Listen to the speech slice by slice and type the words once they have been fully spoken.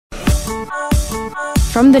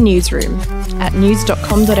From the newsroom at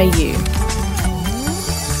news.com.au.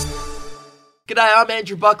 G'day, I'm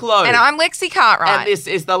Andrew Bucklow. And I'm Lexi Cartwright. And this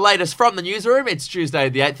is the latest from the newsroom. It's Tuesday,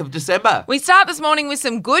 the 8th of December. We start this morning with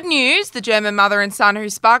some good news. The German mother and son who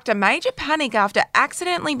sparked a major panic after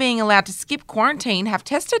accidentally being allowed to skip quarantine have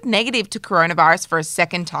tested negative to coronavirus for a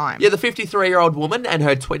second time. Yeah, the 53-year-old woman and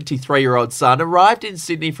her 23-year-old son arrived in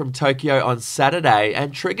Sydney from Tokyo on Saturday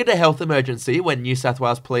and triggered a health emergency when New South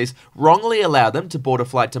Wales police wrongly allowed them to board a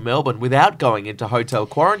flight to Melbourne without going into hotel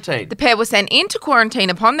quarantine. The pair were sent into quarantine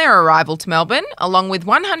upon their arrival to Melbourne, along with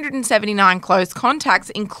 179 close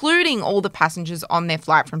contacts, including all the passengers on their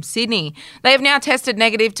flight from Sydney. They have now tested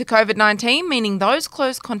negative to COVID-19, meaning those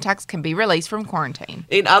close contacts can be released from quarantine.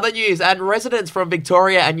 In other news, and residents from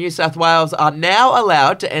Victoria and New South Wales are now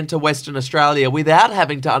allowed to enter Western Australia without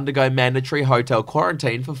having to undergo mandatory hotel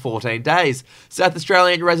quarantine for 14 days. South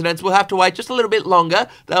Australian residents will have to wait just a little bit longer.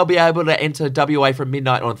 They'll be able to enter WA from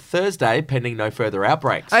midnight on Thursday, pending no further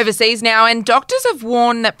outbreaks. Overseas now, and doctors have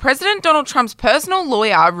warned that President Donald Trump's personal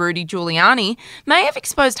lawyer, Rudy Giuliani, may have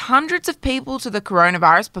exposed hundreds of people to the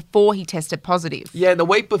coronavirus before he tested positive. Yeah, and the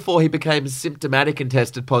week before he became symptomatic and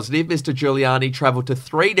tested positive, Mr. Giuliani travelled to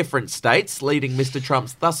 3 different states, leading Mr.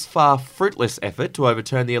 Trump's thus far fruitless effort to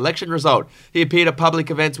overturn the election result. He appeared at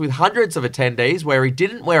public events with hundreds of attendees where he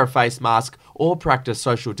didn't wear a face mask or practice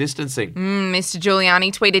social distancing. Mr.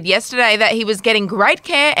 Giuliani tweeted yesterday that he was getting great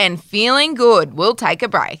care and feeling good. We'll take a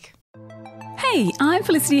break. Hey, I'm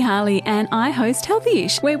Felicity Harley and I host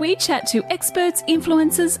Healthyish, where we chat to experts,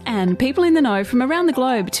 influencers and people in the know from around the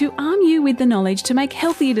globe to arm you with the knowledge to make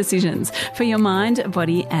healthier decisions for your mind,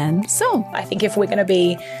 body and soul. I think if we're going to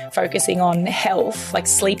be focusing on health, like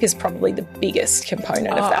sleep is probably the biggest component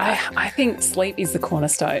of that. I think sleep is the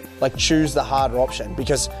cornerstone. Like choose the harder option,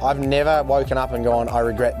 because I've never woken up and gone, I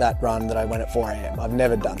regret that run that I went at 4 a.m. I've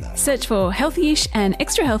never done that. Search for Healthyish and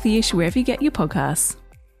Extra Healthyish wherever you get your podcasts.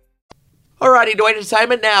 Alrighty, to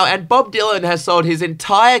entertainment now, and Bob Dylan has sold his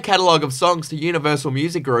entire catalogue of songs to Universal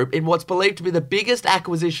Music Group in what's believed to be the biggest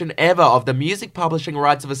acquisition ever of the music publishing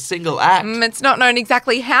rights of a single act. It's not known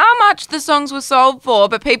exactly how much the songs were sold for,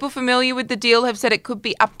 but people familiar with the deal have said it could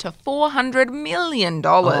be up to $400 million.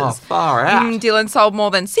 Oh, far out. Dylan sold more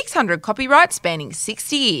than 600 copyrights spanning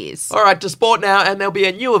 60 years. Alright, to sport now, and there'll be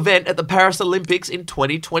a new event at the Paris Olympics in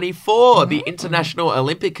 2024. The International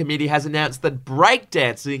Olympic Committee has announced that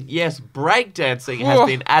breakdancing, yes, breakdancing has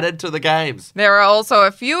been added to the Games. There are also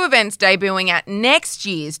a few events debuting at next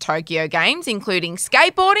year's Tokyo Games, including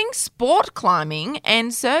skateboarding, sport climbing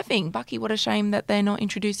and surfing. Bucky, what a shame that they're not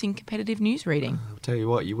introducing competitive news reading. I'll tell you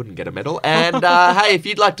what, you wouldn't get a medal. And hey, if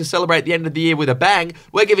you'd like to celebrate the end of the year with a bang,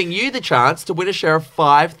 we're giving you the chance to win a share of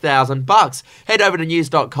 $5,000. Head over to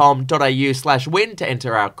news.com.au/win to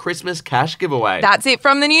enter our Christmas cash giveaway. That's it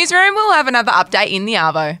from the newsroom. We'll have another update in the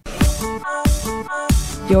Arvo.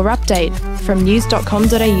 Your update from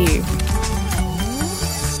news.com.au.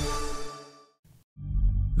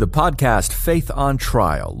 The podcast Faith on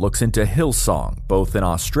Trial looks into Hillsong, both in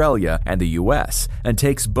Australia and the US, and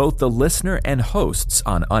takes both the listener and hosts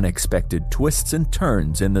on unexpected twists and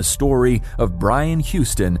turns in the story of Brian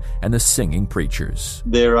Houston and the Singing Preachers.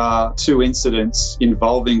 There are 2 incidents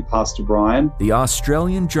involving Pastor Brian. The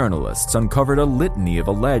Australian journalists uncovered a litany of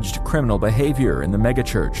alleged criminal behavior in the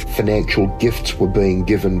megachurch. Financial gifts were being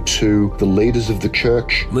given to the leaders of the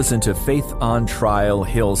church. Listen to Faith on Trial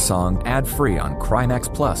Hillsong ad-free on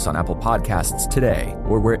Crimex Plus on Apple Podcasts today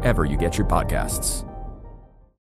or wherever you get your podcasts.